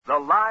The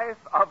Life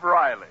of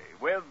Riley,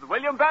 with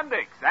William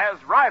Bendix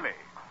as Riley.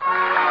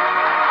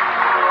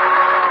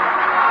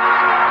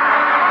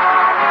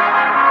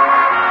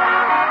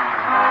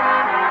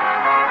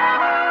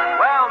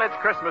 Well, it's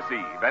Christmas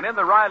Eve, and in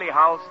the Riley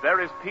house there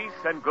is peace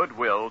and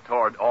goodwill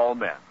toward all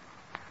men.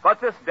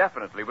 But this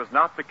definitely was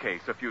not the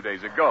case a few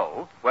days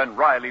ago, when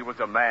Riley was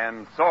a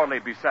man sorely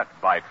beset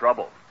by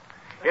trouble.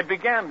 It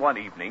began one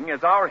evening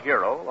as our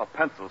hero, a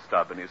pencil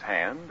stub in his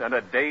hand and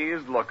a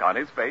dazed look on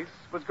his face,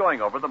 was going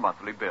over the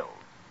monthly bill.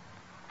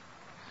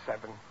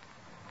 7,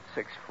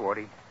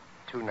 640,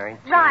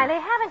 219. Riley,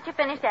 haven't you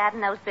finished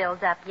adding those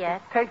bills up yet?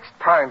 It takes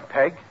time,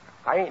 Peg.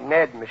 I ain't an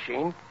adding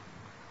machine.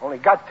 Only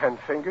got 10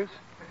 fingers.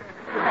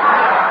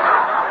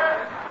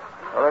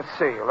 Well, let's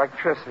see.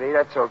 Electricity,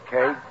 that's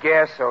okay.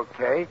 Gas,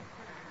 okay.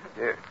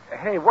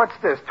 Hey, what's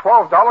this?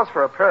 $12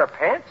 for a pair of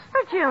pants?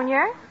 For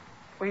Junior.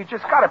 Well, you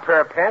just got a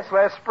pair of pants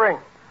last spring.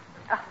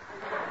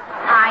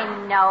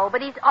 I know,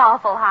 but he's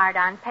awful hard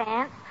on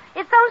pants.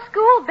 It's those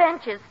school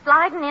benches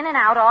sliding in and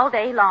out all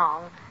day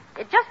long.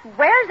 It just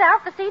wears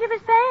out the seat of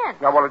his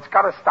pants. Now, well, it's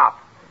got to stop.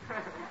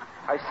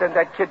 I send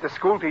that kid to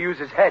school to use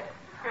his head.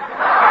 Well,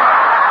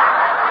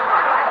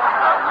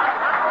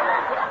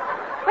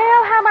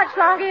 how much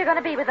longer are you going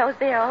to be with those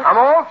bills? I'm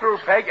all through,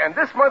 Peg, and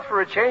this month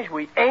for a change,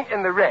 we ain't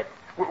in the red.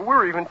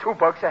 We're even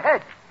 $2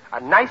 ahead. A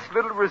nice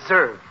little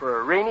reserve for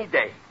a rainy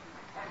day.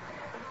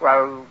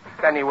 Well,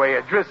 anyway,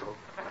 a drizzle.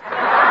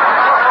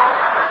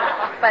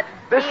 But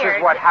this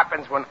is what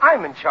happens when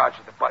I'm in charge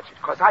of the budget,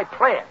 because I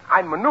plan,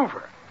 I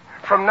maneuver.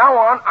 From now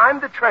on, I'm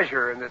the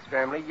treasurer in this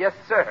family. Yes,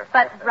 sir.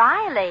 But,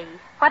 Riley,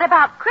 what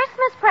about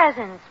Christmas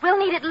presents? We'll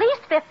need at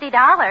least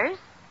 $50.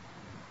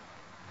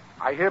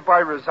 I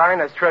hereby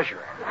resign as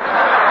treasurer.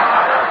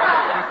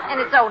 And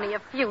it's only a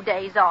few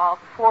days off.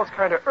 Falls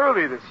kind of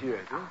early this year,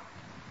 dude.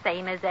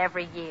 Same as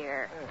every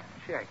year.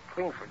 Gee, I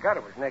clean forgot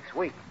it was next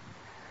week.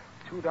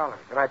 $2.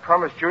 And I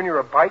promised Junior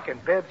a bike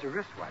and Babs a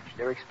wristwatch.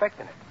 They're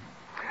expecting it.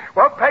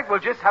 Well, Peg, we'll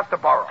just have to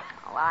borrow.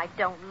 Oh, I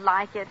don't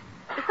like it.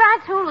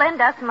 Besides, who'll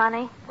lend us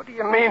money? What do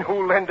you mean,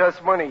 who'll lend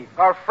us money?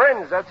 Our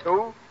friends, that's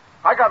who.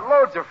 I got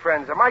loads of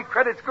friends, and my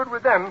credit's good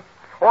with them.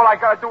 All I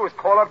got to do is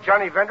call up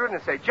Johnny Vendron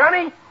and say,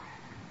 Johnny?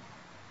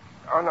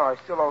 Oh, no, I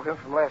still owe him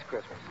from last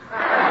Christmas.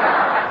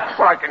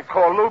 Well, I can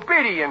call Lou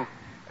Beatty and...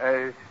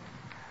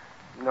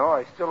 No,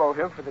 I still owe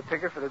him for the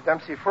ticket for the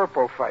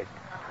Dempsey-Furpo fight.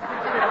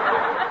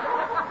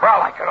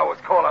 Well, I can always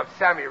call up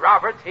Sammy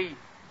Roberts.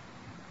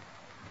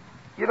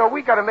 You know,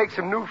 we got to make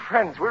some new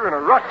friends. We're in a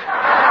rut.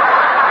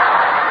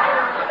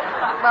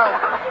 Well,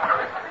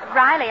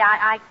 Riley,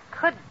 I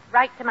could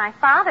write to my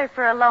father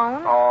for a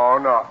loan. Oh,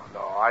 no.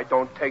 I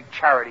don't take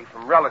charity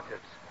from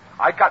relatives.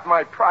 I got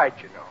my pride,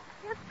 you know.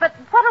 Yes, but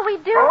what'll we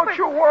do? Don't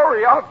you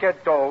worry. I'll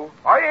get dough.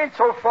 I ain't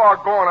so far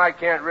gone I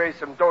can't raise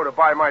some dough to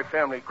buy my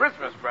family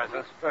Christmas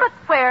presents. But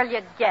where'll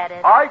you get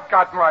it? I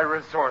got my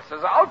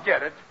resources. I'll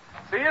get it.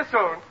 See you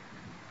soon.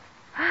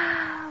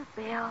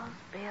 Bills.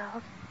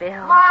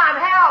 Mom,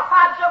 help.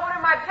 Pop's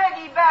opening my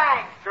piggy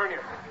bank.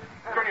 Junior,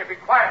 be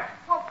quiet.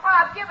 Well,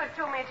 Pop, give it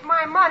to me. It's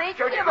my money.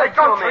 Junior, give let it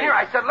go, to me. Junior.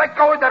 I said let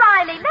go of that...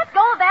 Riley, let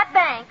go of that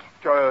bank.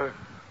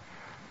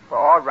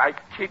 All right,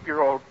 keep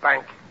your old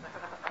bank.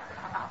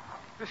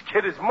 This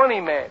kid is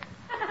money mad.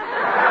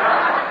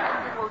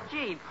 Well,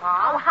 gee,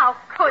 Pop. Oh, how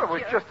could It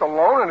was you? just a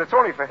loan, and it's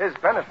only for his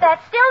benefit.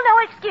 That's still no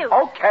excuse.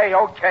 Okay.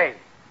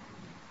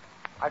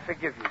 I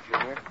forgive you,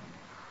 Junior.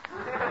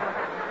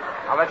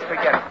 Now, let's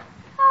forget it.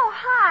 Oh,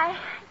 hi.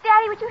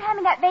 Daddy, would you hand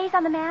me that vase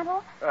on the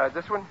mantel?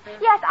 This one?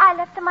 Yes, I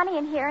left the money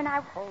in here, and I...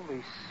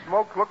 Holy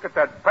smoke, look at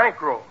that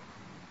bankroll.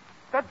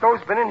 That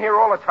dough's been in here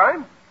all the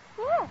time?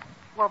 Yes.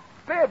 Well,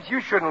 Babs, you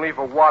shouldn't leave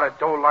a wad of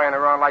dough lying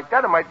around like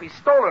that. It might be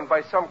stolen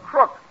by some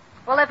crook.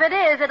 Well, if it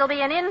is, it'll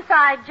be an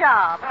inside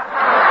job.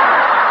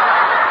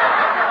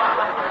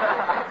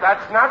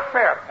 That's not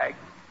fair, Peg.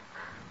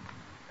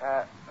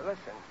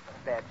 Listen,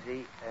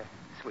 Babsy,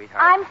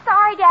 sweetheart. I'm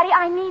sorry, Daddy.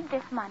 I need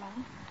this money.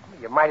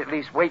 You might at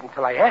least wait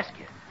until I ask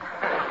you.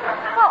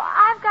 Well,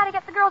 I've got to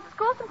get the girls at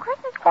school some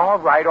Christmas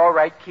presents. All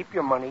right. Keep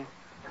your money.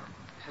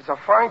 This is a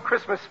fine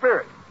Christmas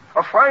spirit.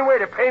 A fine way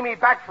to pay me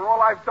back for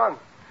all I've done.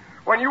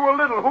 When you were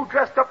little, who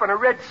dressed up in a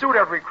red suit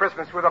every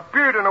Christmas with a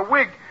beard and a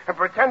wig and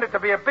pretended to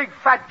be a big,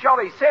 fat,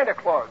 jolly Santa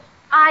Claus?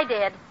 I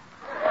did.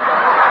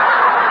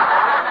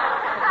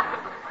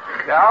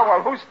 Yeah,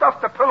 well, who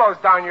stuffed the pillows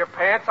down your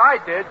pants? I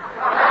did.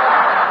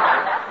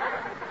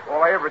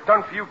 All I ever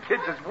done for you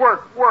kids is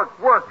work.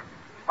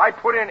 I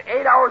put in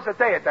 8 hours a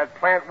day at that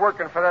plant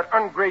working for that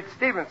ungreat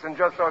Stevenson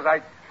just so as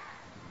I...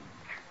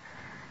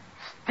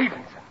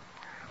 Stevenson.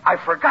 I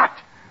forgot.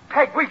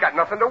 Peg, we got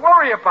nothing to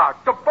worry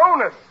about. The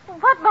bonus.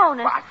 What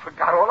bonus? Well, I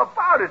forgot all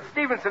about it.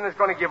 Stevenson is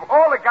going to give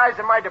all the guys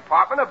in my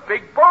department a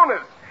big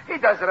bonus. He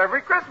does it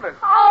every Christmas.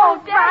 Oh,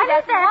 Daddy, Riley,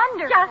 that's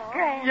wonderful. Just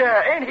great.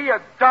 Yeah, ain't he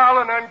a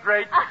darling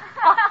ungreat?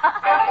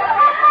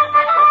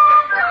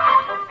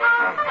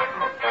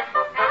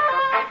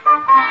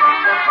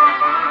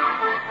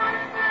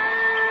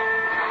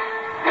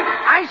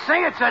 I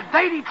say it's a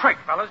dainty trick,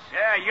 fellas.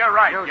 Yeah, you're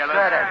right, You Gillis.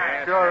 said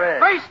it. Sure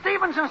is. Ray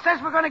Stevenson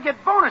says we're going to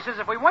get bonuses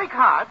if we work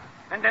hard,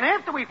 And then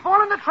after we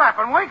fall in the trap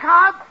and work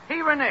hard,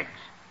 he reneges.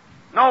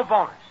 No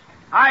bonus.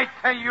 I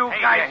tell you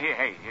guys...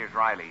 Here's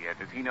Riley.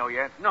 Does he know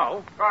yet?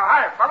 No.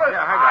 Hi, fellas.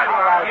 Yeah, hi,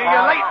 Riley.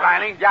 You're late,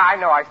 Riley. Yeah, I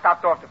know. I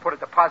stopped off to put a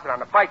deposit on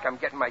the bike I'm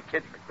getting my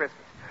kids for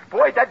Christmas.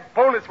 Boy, that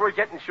bonus we're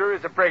getting sure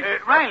is a break.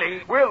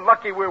 Riley... We're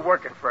lucky we're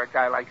working for a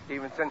guy like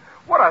Stevenson.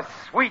 What a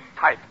sweet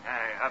type.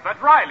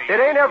 But Riley... It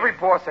ain't every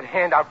boss that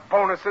hand out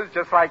bonuses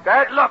just like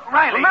that. Look,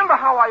 Riley... Remember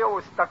how I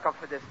always stuck up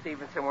for this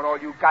Stevenson when all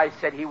you guys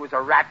said he was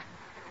a rat?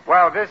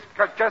 Well, this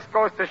just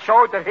goes to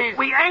show that he's...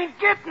 We ain't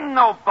getting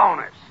no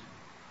bonus.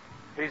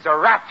 He's a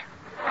rat.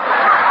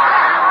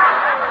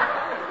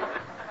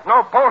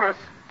 No bonus.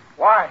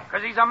 Why?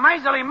 Because he's a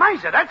miserly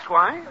miser, that's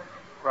why.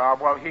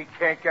 Well, he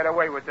can't get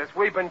away with this.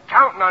 We've been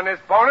counting on this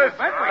bonus.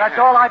 That's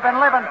all I've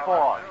been living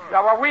for.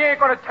 Yeah, well, we ain't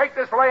going to take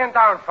this laying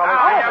down, fellas.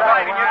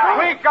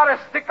 We got to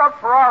stick up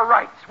for our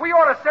rights. We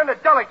ought to send a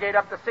delegate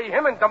up to see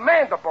him and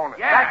demand a bonus.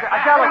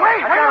 Yeah.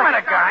 Wait a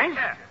minute, guys.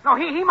 No,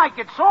 he might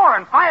get sore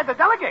and fire the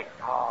delegate.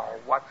 Oh,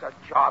 what's a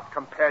job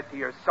compared to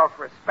your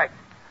self-respect?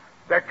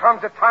 There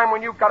comes a time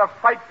when you've got to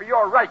fight for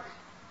your rights.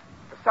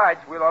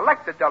 Besides, we'll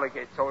elect the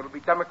delegate, so it'll be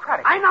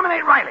democratic. I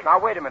nominate Riley. Now,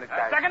 wait a minute,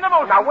 guys. Second the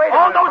motion. Now, wait a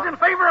All minute. those in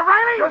favor of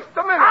Riley? Just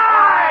a minute.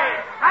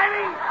 Aye!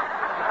 Riley,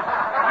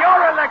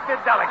 you're elected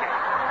delegate.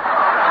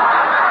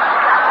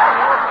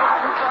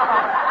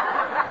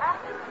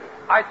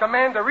 I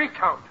demand a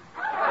recount.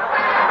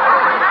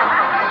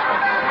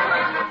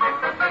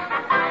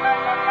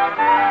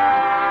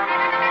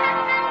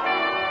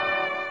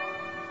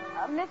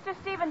 Mr.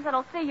 Stevenson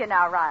will see you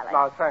now, Riley.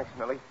 No, thanks,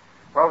 Millie.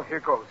 Well, here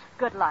goes.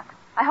 Good luck.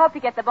 I hope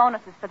you get the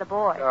bonuses for the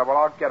boys. Well,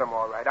 I'll get him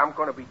all right. I'm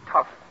going to be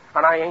tough,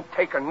 and I ain't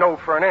taking no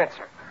for an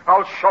answer.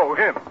 I'll show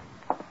him.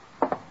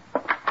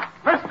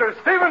 Mr.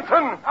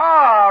 Stevenson!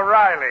 Ah,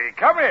 Riley,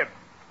 come in.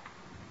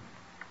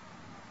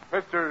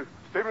 Mr.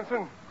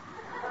 Stevenson?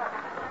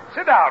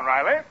 Sit down,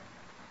 Riley.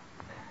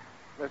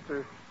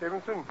 Mr.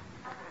 Stevenson?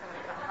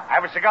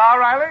 Have a cigar,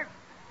 Riley?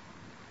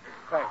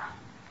 Thanks.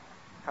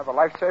 Have a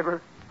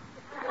lifesaver?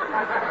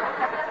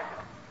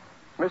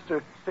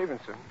 Mr.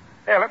 Stevenson.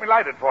 Here, let me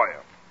light it for you.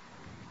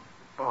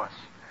 Boss,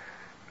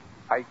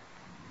 I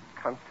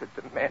come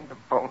to demand a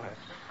bonus.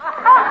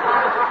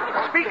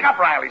 Speak up,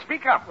 Riley,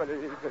 speak up. But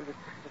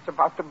it's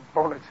about the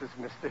bonuses,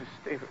 Mr.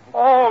 Stevenson.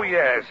 Oh,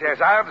 yes.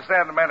 I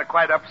understand the men are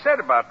quite upset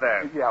about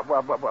that. Yeah,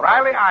 well...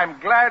 Riley, I'm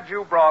glad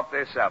you brought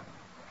this up.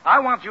 I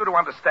want you to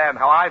understand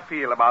how I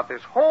feel about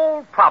this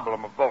whole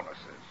problem of bonuses.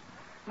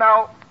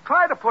 Now,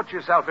 try to put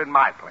yourself in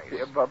my place.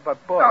 Yeah, but boss...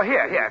 No,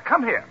 here,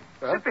 come here.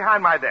 Huh? Sit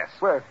behind my desk.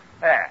 Where?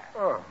 There.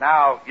 Oh.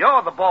 Now,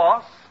 you're the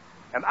boss,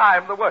 and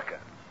I'm the worker.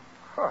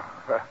 Oh,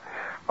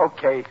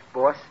 okay,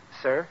 boss,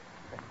 sir.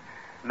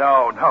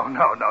 No.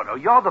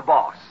 You're the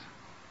boss.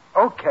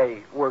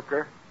 Okay,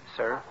 worker,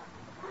 sir.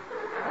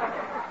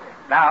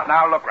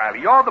 Now, look, Riley,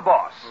 you're the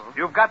boss. Mm-hmm.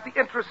 You've got the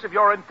interests of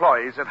your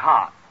employees at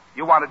heart.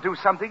 You want to do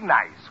something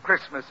nice.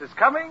 Christmas is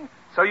coming,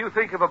 so you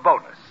think of a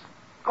bonus.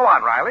 Go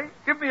on, Riley.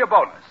 Give me a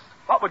bonus.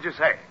 What would you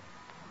say?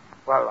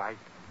 Well,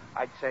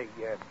 I'd say,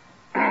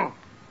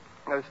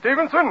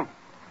 Stevenson,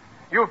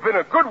 you've been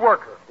a good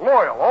worker,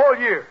 loyal all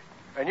year,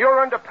 and you're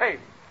underpaid.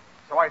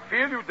 So I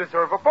feel you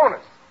deserve a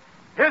bonus.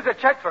 Here's a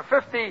check for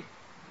 $100.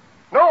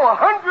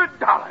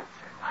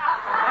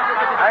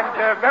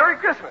 And Merry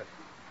Christmas.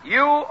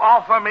 You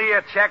offer me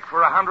a check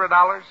for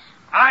 $100?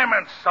 I'm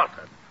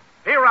insulted.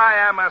 Here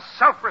I am, a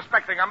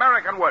self-respecting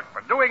American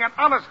workman, doing an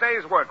honest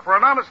day's work for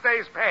an honest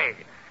day's pay.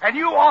 And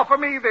you offer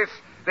me this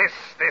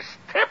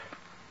tip?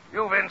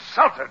 You've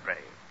insulted me.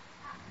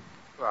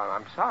 Well,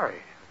 I'm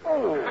sorry.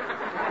 Oh.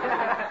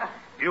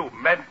 You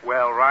meant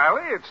well,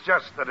 Riley. It's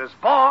just that as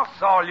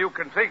boss, all you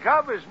can think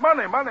of is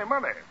money.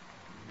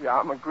 Yeah,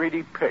 I'm a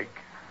greedy pig.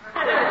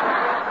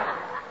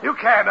 You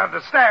can't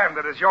understand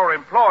that as your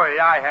employee,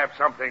 I have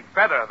something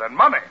better than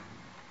money.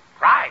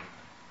 Pride.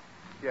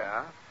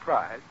 Yeah,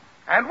 pride.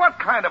 And what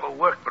kind of a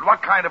workman,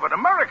 what kind of an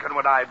American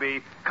would I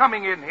be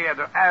coming in here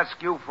to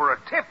ask you for a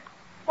tip?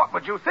 What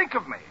would you think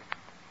of me?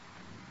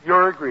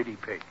 You're a greedy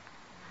pig.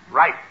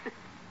 Right.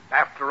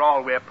 After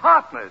all, we're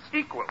partners,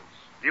 equals.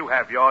 You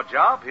have your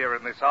job here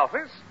in this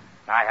office.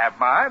 I have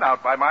mine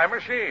out by my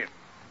machine.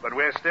 But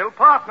we're still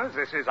partners.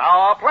 This is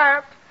our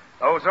plant.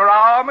 Those are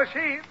our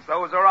machines.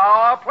 Those are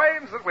our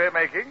planes that we're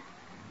making.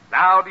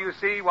 Now, do you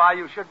see why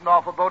you shouldn't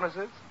offer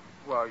bonuses?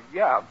 Well,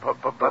 yeah, but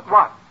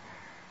what?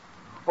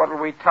 What will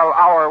we tell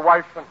our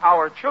wife and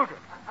our children?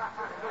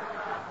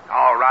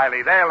 Oh,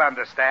 Riley, they'll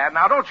understand.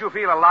 Now, don't you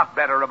feel a lot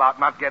better about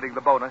not getting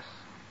the bonus?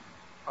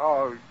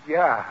 Oh,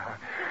 yeah.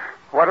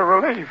 What a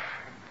relief.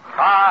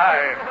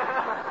 Fine.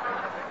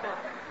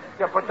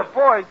 Yeah, but the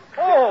boys...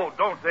 Oh,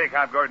 don't think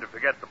I'm going to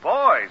forget the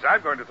boys.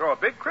 I'm going to throw a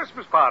big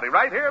Christmas party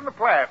right here in the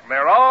plant, and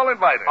they're all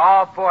invited.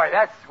 Oh, boy,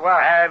 that's swell.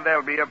 And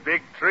there'll be a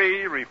big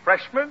tree,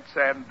 refreshments,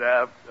 and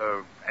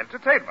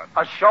entertainment.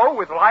 A show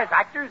with live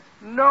actors?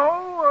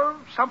 No,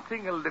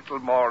 something a little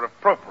more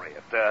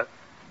appropriate.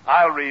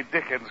 I'll read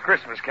Dickens'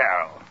 Christmas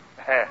Carol.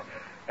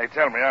 They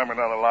tell me I'm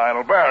another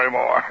Lionel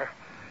Barrymore.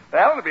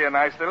 That'll be a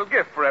nice little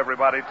gift for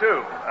everybody,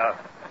 too.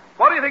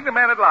 What do you think the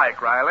men would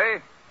like,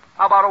 Riley?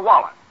 How about a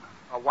wallet?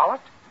 A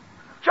wallet?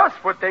 Just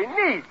what they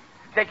need.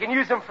 They can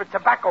use them for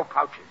tobacco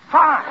pouches.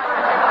 Fine.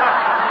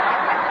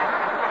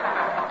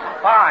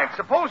 Fine.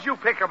 Suppose you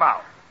pick them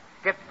out.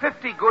 Get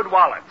 50 good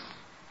wallets.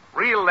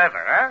 Real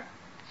leather, huh?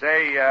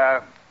 Say,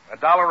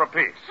 $1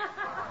 apiece.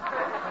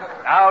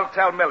 I'll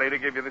tell Millie to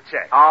give you the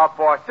check. Oh,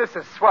 boss, this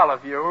is swell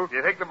of you. Do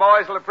you think the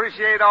boys will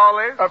appreciate all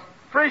this?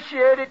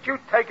 Appreciate it. You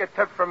take a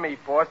tip from me,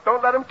 boss.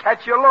 Don't let them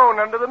catch you alone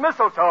under the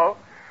mistletoe.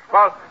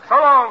 Well, so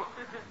long,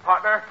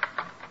 partner.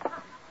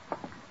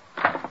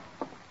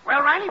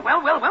 Well, Riley,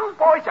 well.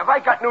 Boys, have I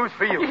got news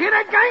for you? You hear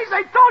that, guys?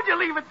 I told you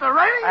leave it to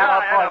Riley.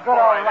 Good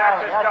old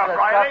Riley. That's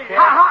Riley.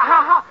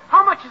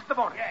 How much is the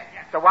bonus?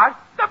 The what?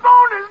 The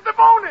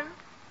bonus.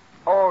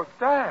 Oh,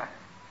 that.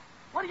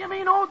 What do you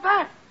mean, oh,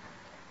 that?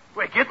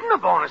 We're getting the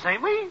bonus,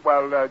 ain't we?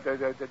 Well,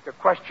 the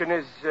question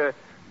is,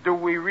 do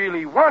we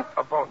really want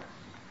a bonus?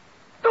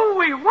 Do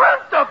we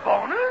want the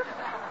bonus?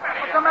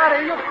 What's the matter?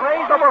 Are you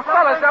crazy? No, but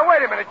fellas, now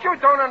wait a minute. You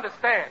don't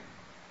understand.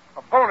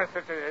 A bonus,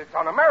 it's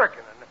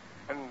un-American.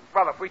 And,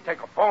 well, if we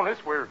take a bonus,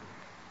 we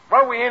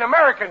ain't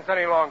Americans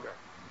any longer.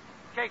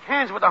 Shake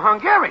hands with a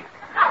Hungarian.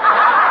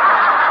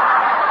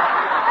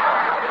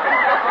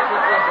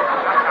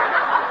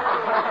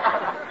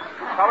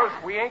 Fellas,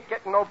 we ain't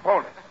getting no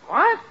bonus.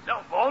 What?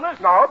 No bonus?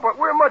 No, but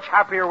we're much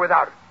happier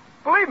without it.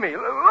 Believe me,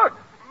 look,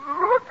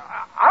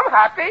 I'm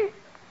happy.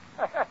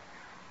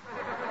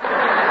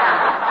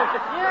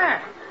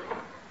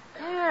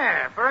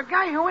 Yeah, for a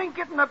guy who ain't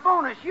getting a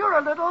bonus, you're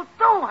a little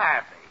too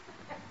happy.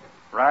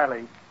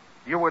 Riley,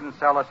 you wouldn't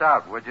sell us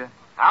out, would you?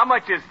 How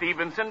much is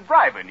Stevenson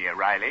bribing you,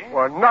 Riley?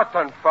 Well,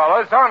 nothing,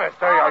 fellas.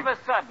 Honest, All of a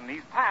sudden,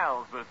 he's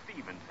pals with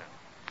Stevenson.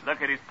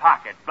 Look at his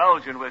pocket,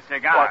 bulging with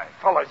cigars. What,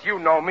 fellas, you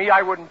know me.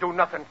 I wouldn't do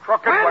nothing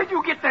crooked. Where did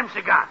you get them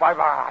cigars? Why,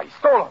 I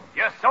stole them.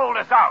 You sold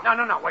us out.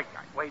 No, wait.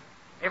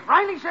 If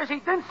Riley says he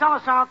didn't sell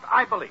us out,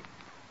 I believe.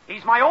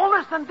 He's my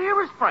oldest and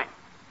dearest friend.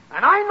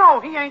 And I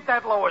know he ain't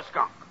that lower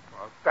skunk.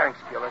 Well, thanks,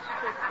 Gillis.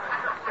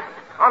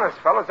 Honest,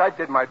 fellas, I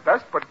did my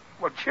best, but,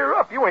 well, cheer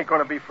up. You ain't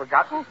going to be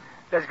forgotten.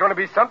 There's going to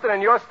be something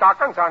in your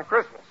stockings on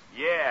Christmas.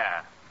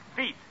 Yeah,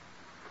 feet.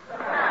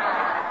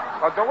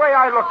 Well, the way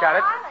I look at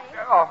it...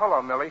 Oh,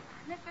 hello, Millie.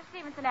 Mr.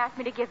 Stevenson asked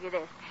me to give you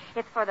this.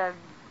 It's for the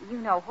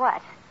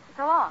you-know-what.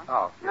 So long.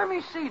 Oh. Let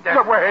me see that.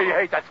 No, wait,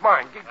 hey, that's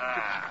mine.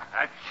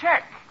 A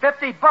check.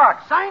 $50.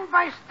 Signed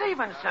by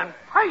Stevenson.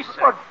 Pacer.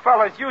 But,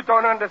 fellas, you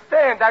don't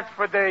understand. That's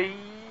for the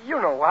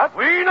you-know-what.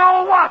 We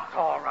know what,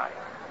 all right.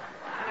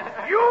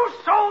 You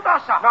sold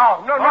us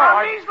out. No. For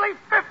a measly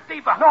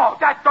 $50. No,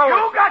 that don't...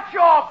 You got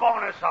your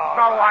bonus, all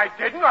No, right. I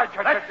didn't. Let's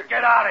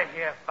get out of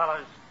here,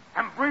 fellas,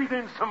 and breathe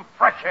in some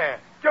fresh air.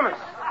 Gillis,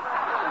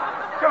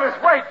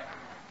 wait.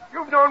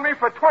 You've known me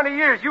for 20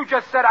 years. You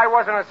just said I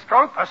wasn't a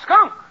skunk. A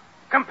skunk?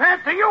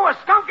 Compared to you, a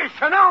skunk is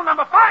Chanel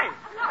number 5. Let's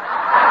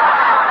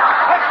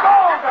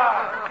go,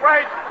 guys.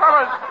 Wait,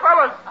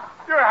 fellas.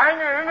 You're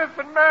hanging an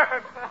innocent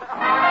man.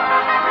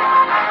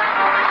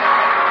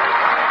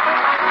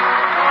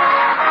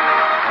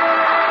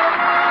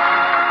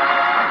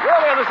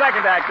 We'll hear the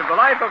second act of The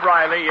Life of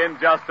Riley in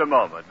just a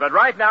moment. But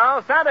right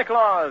now, Santa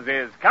Claus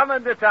is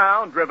coming to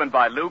town, driven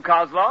by Lou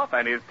Kozloff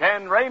and his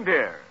 10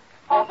 reindeer.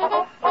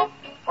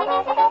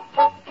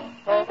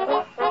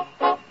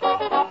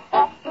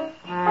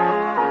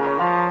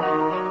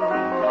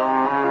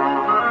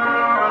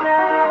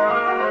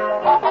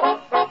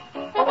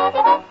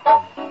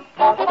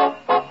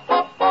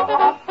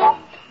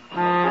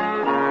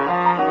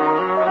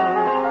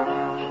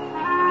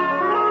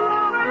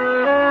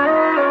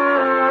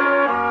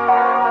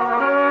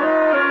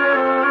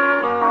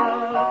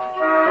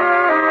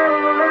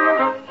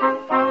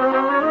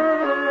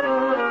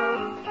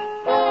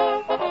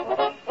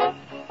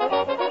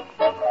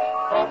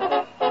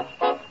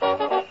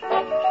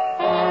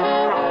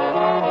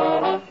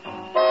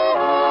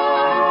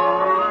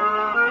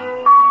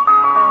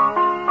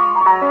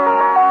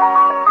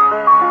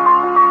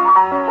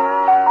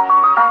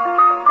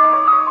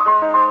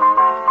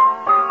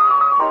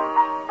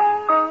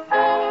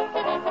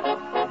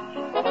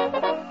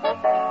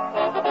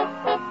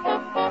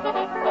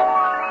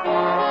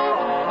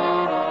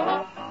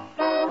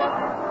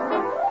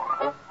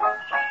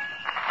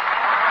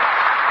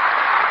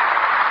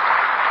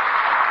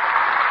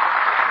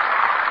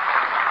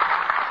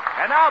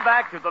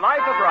 Back to The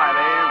Life of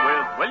Riley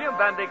with William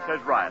Bendix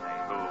as Riley,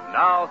 who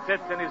now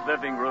sits in his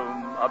living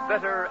room, a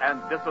bitter and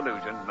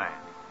disillusioned man.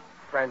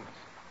 Friends,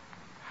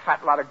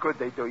 fat lot of good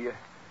they do you.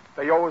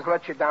 They always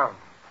let you down.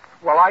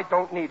 Well, I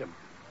don't need them.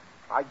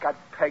 I got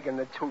Peg and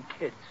the 2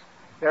 kids.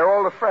 They're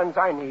all the friends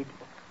I need.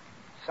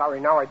 Sorry,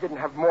 now I didn't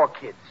have more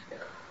kids.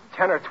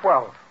 10 or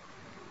 12.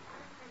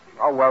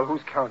 Oh, well,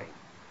 who's counting?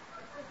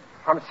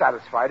 I'm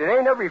satisfied. It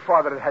ain't every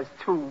father that has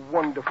 2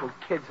 wonderful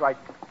kids like...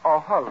 Oh,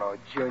 hello,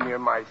 Junior,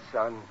 my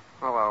son.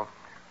 Hello.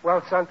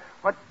 Well, son,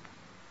 what...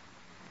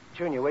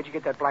 Junior, where'd you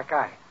get that black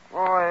eye?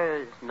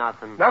 Oh, it's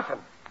nothing. Nothing?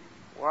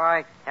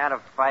 Why, had a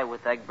fight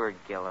with Egbert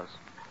Gillis.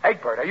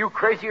 Egbert, are you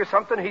crazy or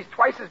something? He's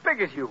twice as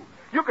big as you.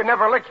 You could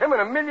never lick him in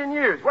a million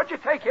years. What'd you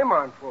take him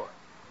on for?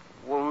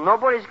 Well,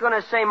 nobody's going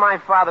to say my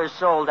father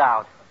sold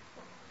out.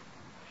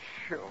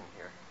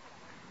 Junior,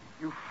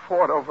 you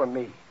fought over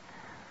me.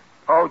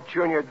 Oh,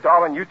 Junior,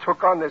 darling, you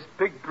took on this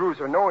big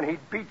bruiser knowing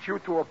he'd beat you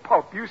to a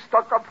pulp. You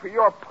stuck up for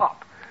your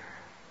pop.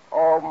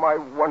 Oh, my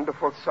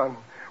wonderful son.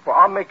 Well,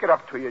 I'll make it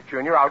up to you,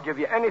 Junior. I'll give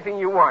you anything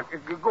you want.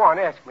 Go on,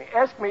 ask me.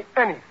 Ask me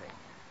anything.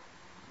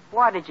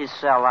 Why did you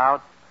sell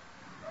out?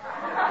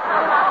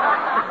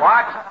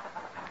 What?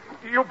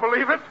 Do you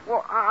believe it?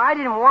 Well, I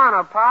didn't want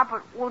to, Pop,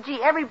 but, well,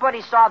 gee,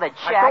 everybody saw the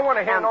check. I don't want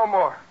to hear no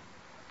more.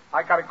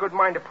 I got a good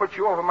mind to put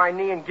you over my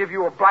knee and give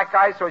you a black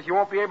eye so as you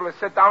won't be able to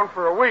sit down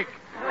for a week.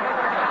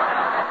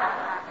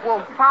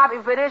 Well, Pop,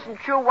 if it isn't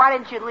true, why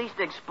didn't you at least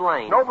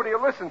explain? Nobody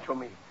will listen to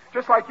me,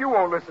 just like you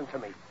won't listen to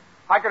me.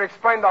 I could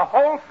explain the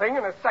whole thing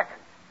in a second.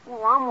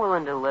 Well, I'm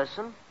willing to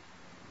listen.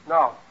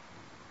 No.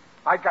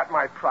 I got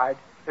my pride.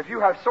 If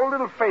you have so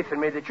little faith in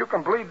me that you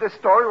can believe this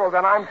story, well,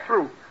 then I'm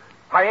through.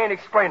 I ain't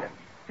explaining.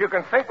 You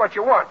can think what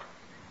you want.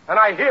 And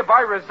I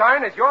hereby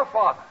resign as your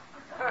father.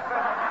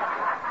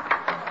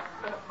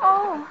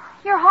 Oh,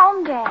 you're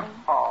home, Daddy.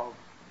 Oh,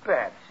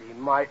 Betsy,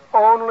 my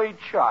only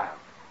child.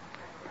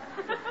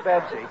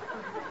 Betsy,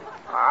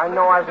 I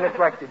know I've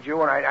neglected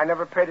you, and I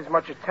never paid as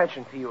much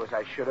attention to you as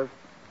I should have.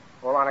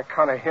 All on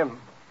account of him.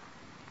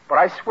 But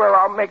I swear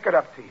I'll make it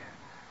up to you.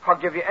 I'll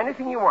give you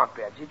anything you want,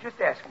 Betsy.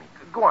 Just ask me.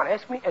 Go on,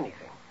 ask me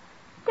anything.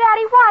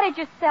 Daddy, why did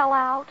you sell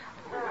out?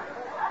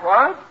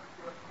 What?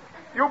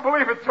 You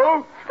believe it,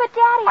 too? But,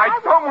 Daddy, I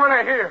don't want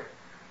to hear.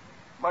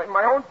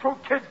 My own 2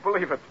 kids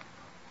believe it.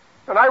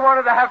 And I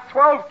wanted to have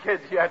 12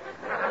 kids yet.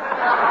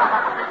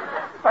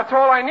 That's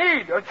all I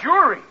need, a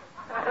jury.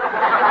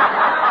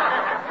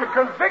 To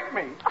convict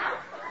me.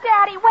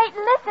 Daddy, wait,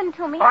 listen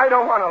to me. I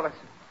don't want to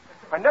listen.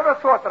 I never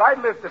thought that I'd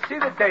live to see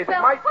the day that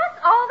Well, my... what's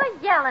all the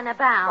yelling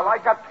about? Well, I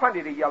got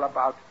plenty to yell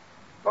about.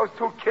 Those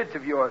 2 kids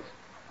of yours.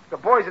 The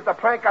boys at the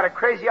plant got a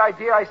crazy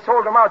idea. I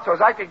sold them out so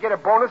as I could get a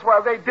bonus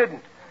while they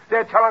didn't.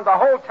 They're telling the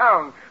whole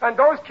town, and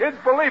those kids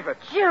believe it.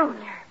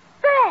 Junior,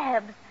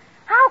 Babs,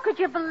 how could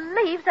you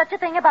believe such a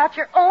thing about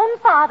your own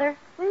father,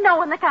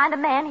 knowing the kind of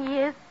man he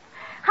is?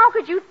 How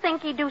could you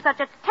think he'd do such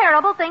a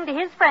terrible thing to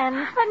his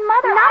friends? But,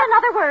 Mother... Not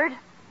another word.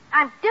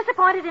 I'm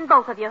disappointed in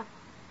both of you.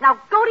 Now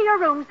go to your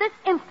rooms this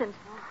instant.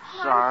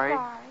 Sorry. I'm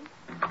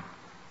sorry.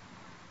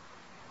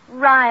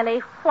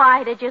 Riley,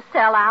 why did you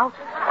sell out?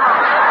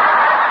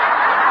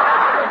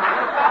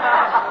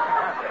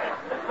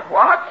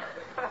 What?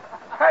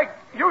 Hey,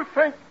 you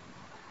think...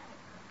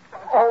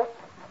 Oh,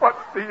 what's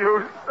the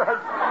use?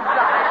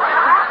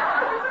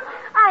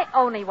 I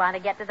only want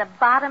to get to the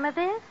bottom of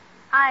this.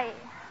 I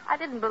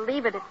didn't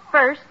believe it at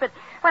first, but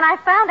when I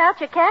found out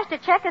you cashed a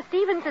check of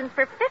Stevenson's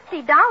for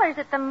 $50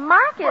 at the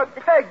market... But,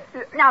 Peg...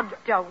 Now,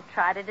 don't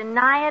try to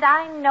deny it.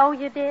 I know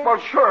you did. Well,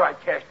 sure, I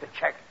cashed the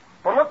check.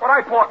 But look what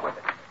I bought with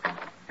it.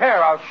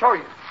 Here, I'll show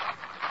you.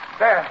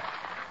 There.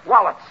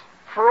 Wallets.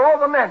 For all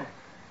the men.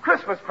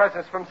 Christmas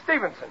presents from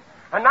Stevenson.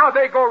 And now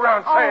they go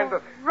around saying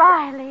that...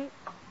 Riley.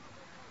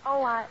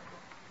 Oh,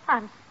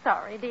 I'm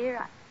sorry,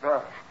 dear.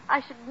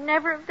 I should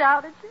never have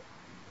doubted you.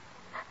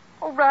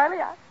 Oh,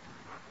 Riley,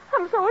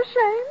 I'm so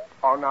ashamed.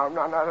 Oh, no,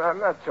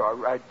 that's all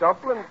right,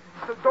 Dumpling.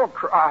 Don't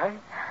cry.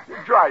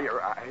 Dry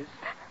your eyes.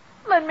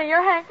 Lend me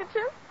your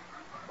handkerchief.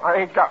 I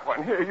ain't got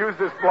one. Here, use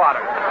this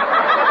blotter.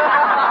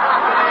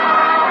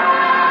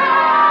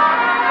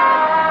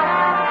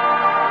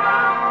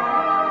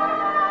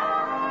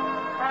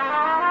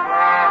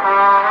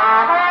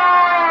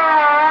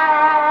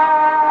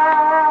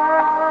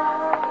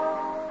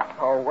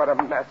 Oh, what a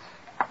mess.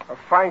 A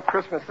fine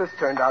Christmas this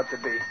turned out to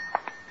be.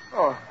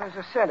 Oh, there's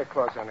a Santa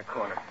Claus on the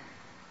corner.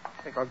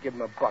 I think I'll give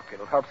him a buck.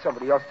 It'll help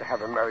somebody else to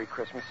have a Merry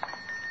Christmas.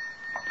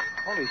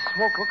 Holy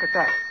smoke, look at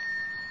that.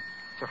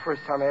 It's the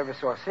first time I ever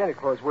saw Santa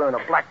Claus wearing a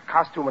black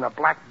costume and a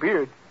black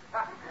beard.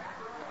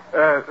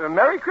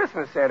 Merry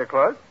Christmas, Santa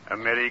Claus. A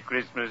Merry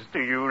Christmas to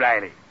you,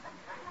 Riley.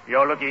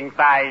 You're looking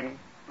fine.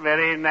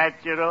 Very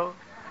natural.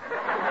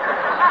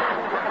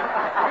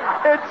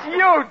 It's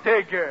you,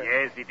 Digger.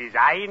 Yes, it is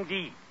I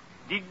indeed.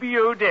 Digby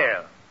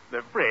Odell,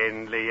 the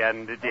friendly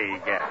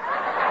undertaker.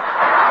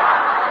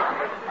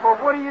 Well,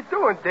 what are you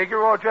doing,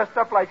 Digger, all dressed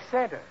up like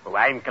Santa? Oh,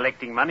 I'm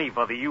collecting money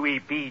for the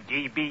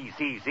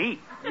UEPGBCC.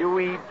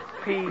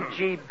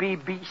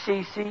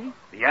 UEPGBCC?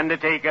 The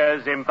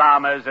undertakers,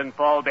 embalmers, and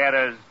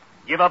pallbearers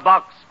give a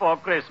box for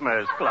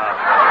Christmas Club.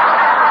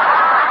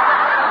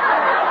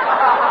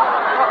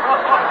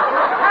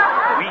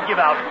 We give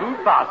out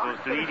food parcels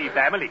to needy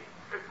families.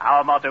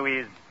 Our motto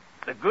is,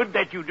 the good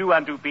that you do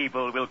unto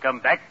people will come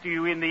back to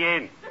you in the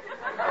end.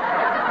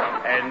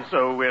 And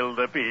so will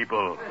the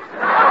people.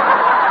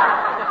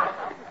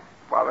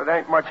 Well, it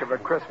ain't much of a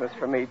Christmas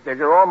for me,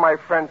 Digger. All my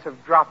friends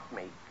have dropped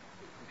me.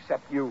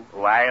 Except you.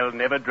 Oh, I'll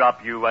never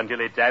drop you until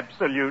it's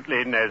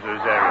absolutely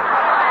necessary.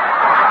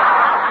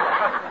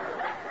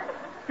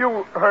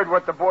 You heard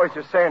what the boys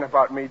are saying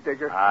about me,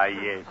 Digger. Ah,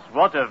 yes.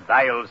 What a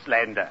vile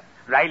slander.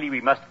 Riley,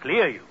 we must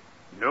clear you.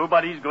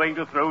 Nobody's going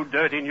to throw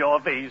dirt in your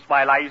face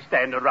while I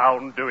stand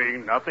around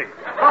doing nothing.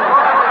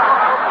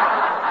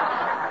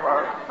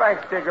 Well,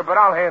 Thanks, Digger, but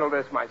I'll handle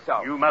this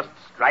myself. You must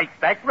strike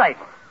back right.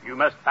 You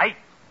must fight.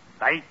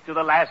 Fight to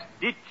the last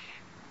ditch.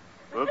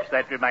 Oops,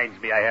 that reminds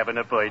me I have an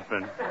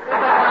appointment.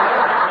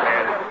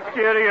 Well,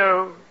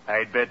 cheerio.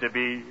 I'd better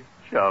be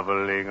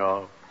shoveling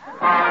off.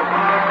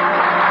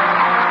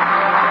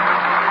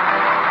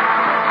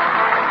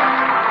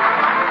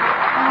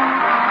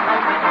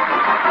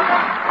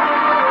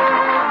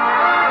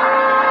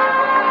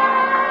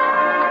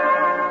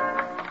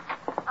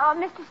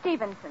 Mr.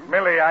 Stevenson.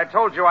 Millie, I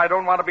told you I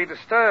don't want to be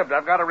disturbed.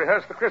 I've got to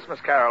rehearse the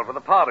Christmas carol for the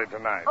party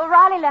tonight.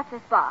 O'Reilly left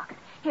this box.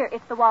 Here,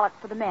 it's the wallet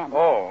for the men.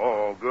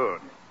 Oh, good.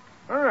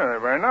 They're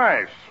very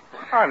nice.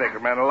 I think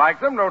the men will like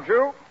them, don't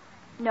you?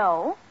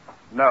 No.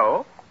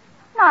 No?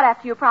 Not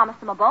after you promised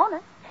them a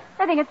bonus.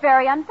 They think it's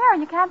very unfair,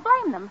 and you can't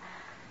blame them.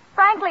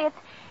 Frankly,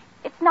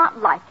 it's not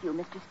like you,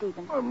 Mr.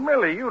 Stevenson. Well,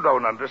 Millie, you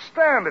don't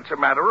understand. It's a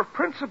matter of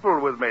principle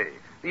with me.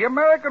 The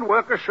American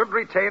worker should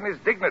retain his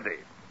dignity.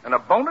 And a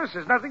bonus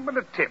is nothing but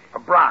a tip, a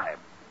bribe.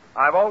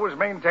 I've always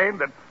maintained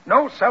that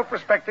no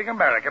self-respecting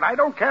American, I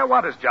don't care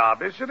what his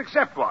job is, should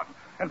accept one.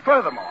 And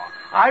furthermore,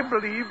 I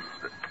believe...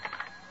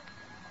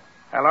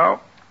 Hello?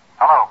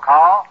 Hello,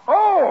 Carl.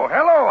 Oh,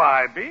 hello,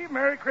 I.B.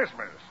 Merry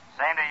Christmas.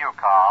 Same to you,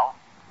 Carl.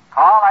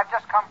 Carl, I've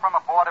just come from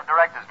a board of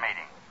directors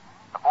meeting.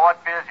 The board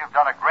feels you've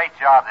done a great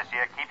job this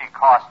year keeping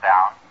costs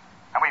down,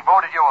 and we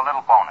voted you a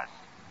little bonus.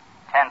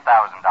 $10,000.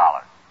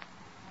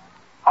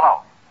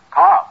 Hello.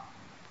 Carl,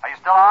 are you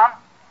still on?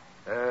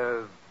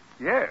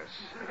 Yes.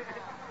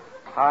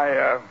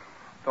 I,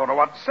 don't know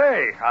what to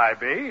say,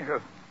 I.B.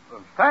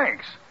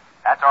 Thanks.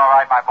 That's all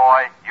right, my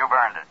boy. You've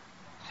earned it.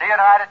 See you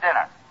tonight at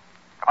dinner.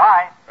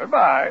 Goodbye.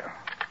 Goodbye.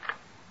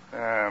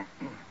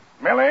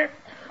 Millie,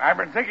 I've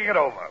been thinking it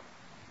over.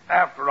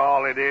 After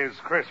all, it is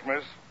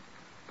Christmas.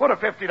 Put a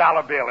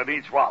 $50 bill in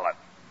each wallet.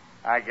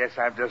 I guess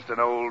I'm just an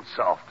old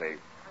softy.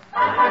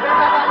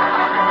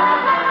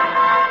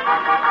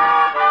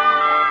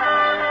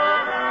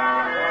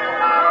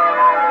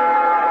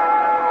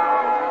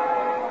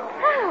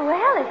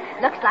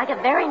 Looks like a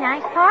very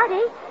nice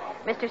party.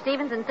 Mr.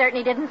 Stevenson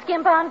certainly didn't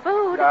skimp on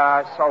food.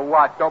 So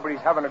what?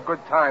 Nobody's having a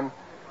good time.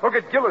 Look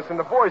at Gillis and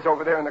the boys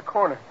over there in the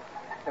corner.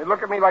 They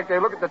look at me like they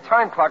look at the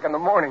time clock in the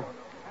morning.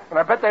 And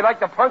I bet they like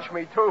to punch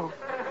me, too.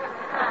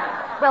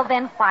 Well,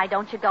 then why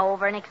don't you go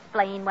over and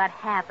explain what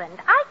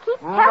happened? I keep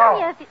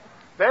telling you...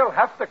 They'll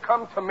have to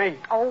come to me.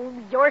 Oh,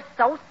 you're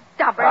so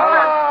stubborn.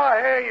 Oh,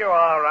 here you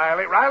are,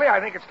 Riley. Riley, I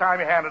think it's time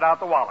you handed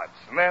out the wallets.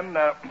 And then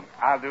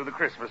I'll do the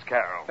Christmas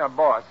carol. Now,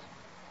 Boss,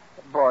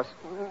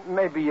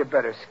 maybe you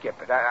better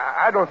skip it.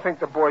 I don't think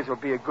the boys will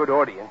be a good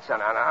audience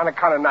on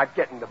account of not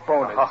getting the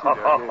bonus.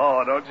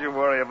 Oh, don't you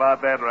worry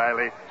about that,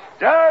 Riley.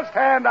 Just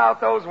hand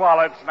out those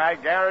wallets, and I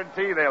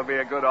guarantee they'll be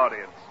a good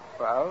audience.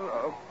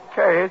 Well,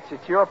 okay,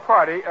 it's your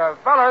party.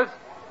 Fellas,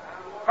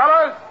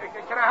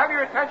 can I have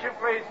your attention,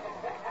 please?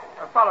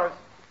 Fellas,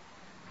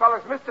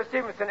 Mr.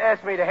 Stevenson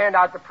asked me to hand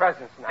out the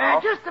presents now.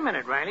 Just a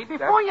minute, Riley.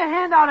 Before you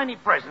hand out any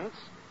presents,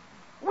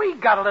 we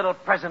got a little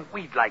present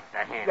we'd like to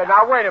hand out.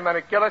 Now, wait a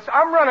minute, Gillis.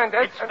 I'm running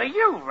this. It's for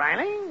you,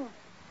 Riley.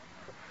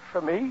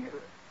 For me?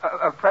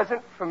 A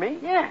present for me?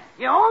 Yeah.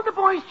 All the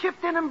boys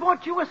chipped in and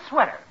bought you a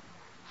sweater.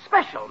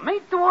 Special,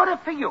 made to order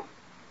for you.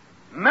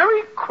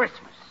 Merry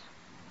Christmas.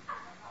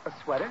 A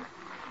sweater?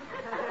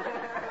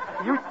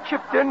 You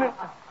chipped in and...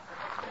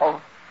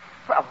 Oh,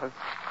 fellas.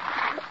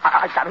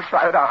 I gotta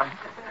try it on.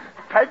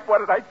 Peg, what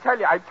did I tell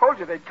you? I told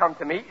you they'd come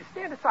to me.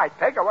 Stand aside,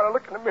 Peg. I want to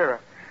look in the mirror.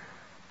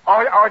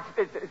 Oh,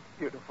 it's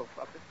beautiful,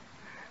 fellas.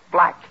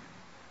 Black.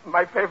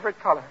 My favorite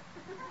color.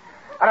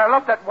 And I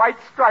love that white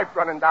stripe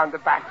running down the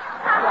back.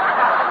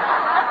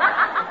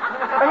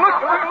 And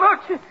look.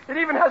 It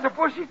even has a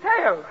bushy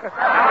tail.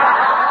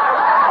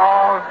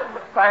 Oh,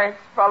 thanks,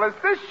 fellas.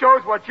 This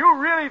shows what you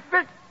really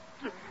think.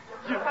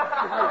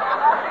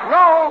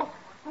 No.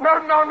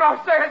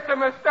 Say it's a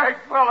mistake,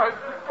 fellas.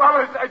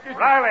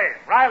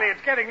 Riley,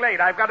 it's getting late.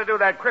 I've got to do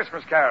that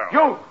Christmas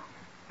carol.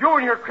 You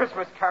and your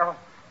Christmas carol.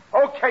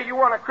 Okay, you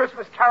want a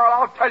Christmas carol?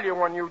 I'll tell you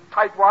one, you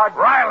tightwad.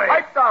 Riley!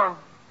 Pipe down.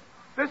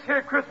 This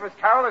here Christmas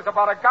carol is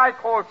about a guy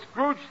called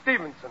Scrooge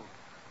Stevenson.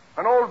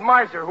 An old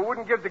miser who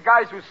wouldn't give the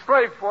guys who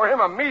slaved for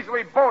him a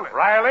measly bonus.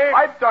 Riley!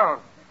 Pipe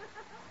down.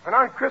 And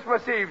on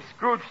Christmas Eve,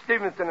 Scrooge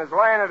Stevenson is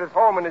lying at his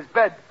home in his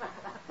bed,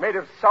 made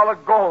of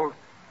solid gold,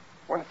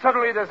 when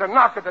suddenly there's a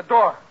knock at the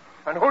door.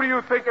 And who do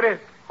you think it is?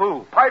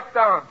 Who? Pipe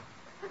down.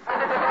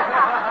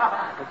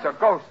 It's a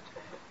ghost.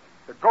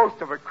 The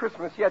ghost of a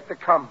Christmas yet to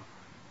come.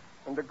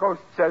 And the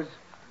ghost says,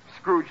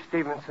 Scrooge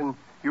Stevenson,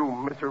 you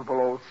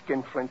miserable old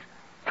skinflint,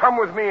 come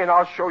with me and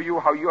I'll show you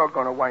how you're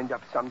going to wind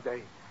up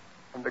someday.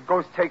 And the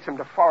ghost takes him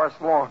to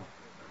Forest Lawn.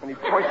 And he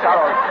points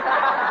out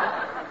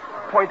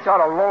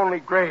a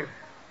lonely grave.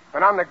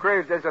 And on the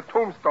grave there's a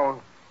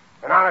tombstone.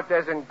 And on it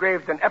there's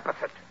engraved an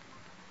epithet.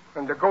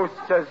 And the ghost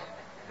says,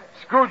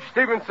 Scrooge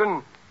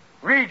Stevenson,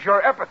 read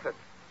your epithet.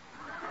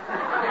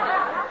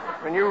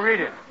 And you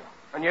read it.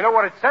 And you know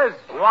what it says?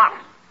 What?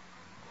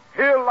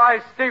 Here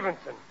lies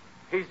Stevenson.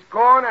 He's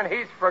gone and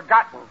he's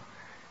forgotten.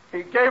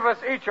 He gave us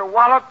each a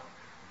wallet,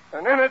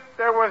 and in it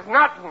there was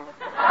nothing.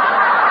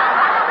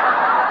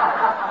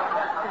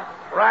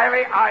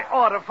 Riley, I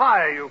ought to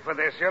fire you for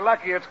this. You're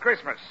lucky it's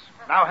Christmas.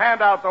 Now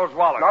hand out those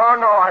wallets. No,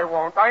 I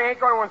won't. I ain't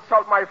going to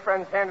insult my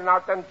friends handing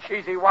out them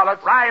cheesy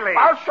wallets. Riley.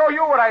 I'll show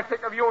you what I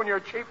think of you and your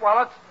cheap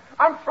wallets.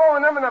 I'm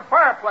throwing them in the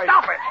fireplace.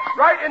 Stop it.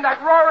 Right in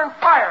that roaring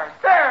fire.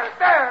 There.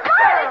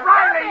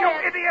 Riley, you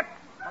idiot.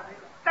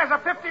 There's a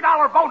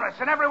 $50 bonus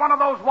in every one of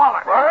those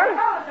wallets.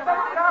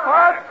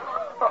 What?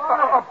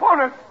 A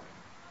bonus?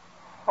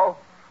 Oh,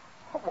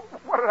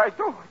 what did I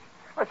do?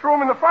 I threw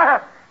them in the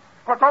fire.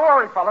 But don't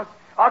worry, fellas.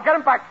 I'll get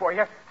them back for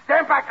you.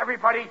 Stand back,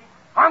 everybody.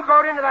 I'm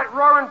going into that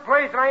roaring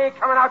blaze, and I ain't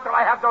coming out till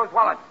I have those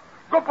wallets.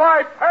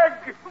 Goodbye,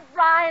 Peg.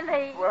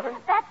 Riley, What?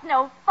 that's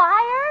no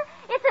fire.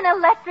 It's an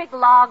electric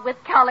log with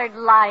colored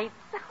lights.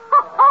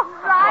 Oh,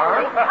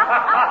 Riley.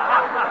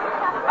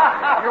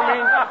 You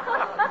mean...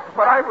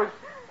 But I was...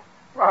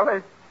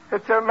 Well,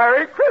 it's a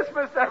Merry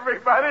Christmas,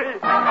 everybody.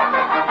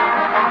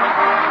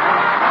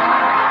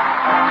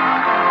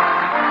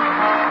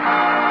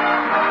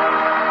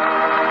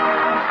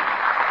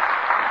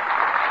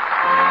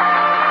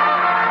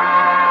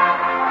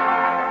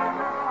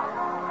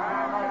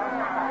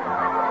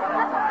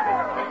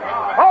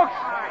 Folks,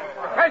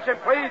 attention,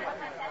 please.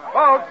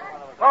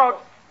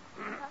 Folks.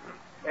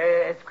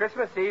 It's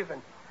Christmas Eve,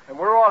 and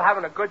we're all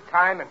having a good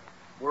time, and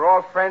we're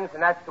all friends,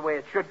 and that's the way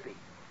it should be.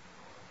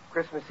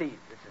 Christmas Eve.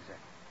 This is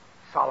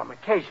a solemn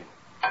occasion.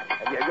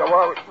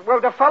 Well,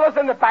 the fellas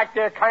in the back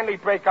there kindly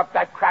break up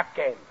that crap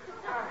game.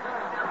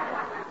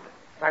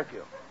 Thank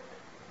you.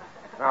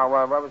 Now,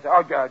 what was...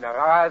 Oh, no.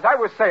 As I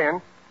was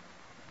saying,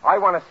 I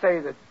want to say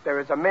that there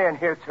is a man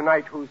here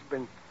tonight who's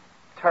been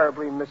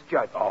terribly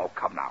misjudged. Oh,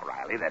 come now,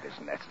 Riley. That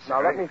isn't necessary.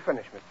 Now, let me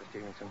finish, Mr.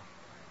 Stevenson.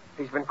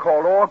 He's been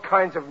called all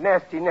kinds of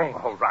nasty names.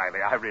 Oh, Riley,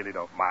 I really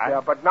don't mind.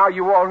 Yeah, but now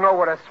you all know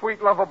what a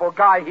sweet, lovable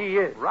guy he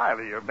is.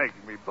 Riley, you're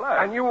making me blush.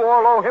 And you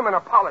all owe him an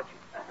apology.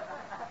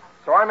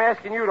 So I'm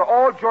asking you to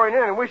all join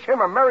in and wish him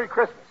a Merry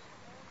Christmas.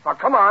 Now,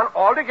 come on,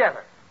 all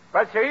together.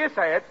 Let's hear you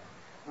say it.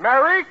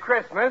 Merry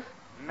Christmas.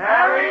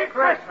 Merry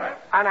Christmas.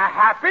 And a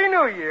Happy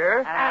New Year.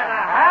 And a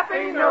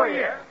Happy New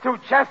Year. To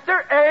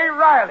Chester A.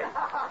 Riley.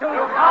 To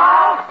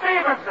Carl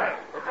Stevenson.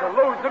 It's a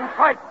losing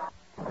fight.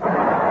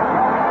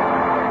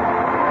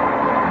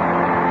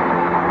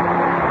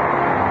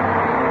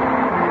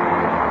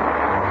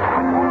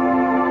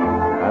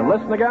 And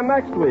listen again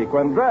next week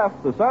when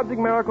Dreft, the subject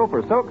miracle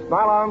for silks,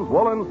 nylons,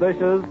 woolens,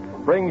 dishes,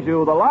 brings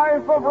you The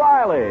Life of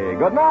Riley.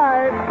 Good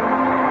night.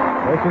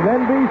 This is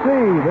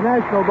NBC, the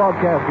National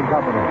Broadcasting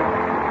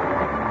Company.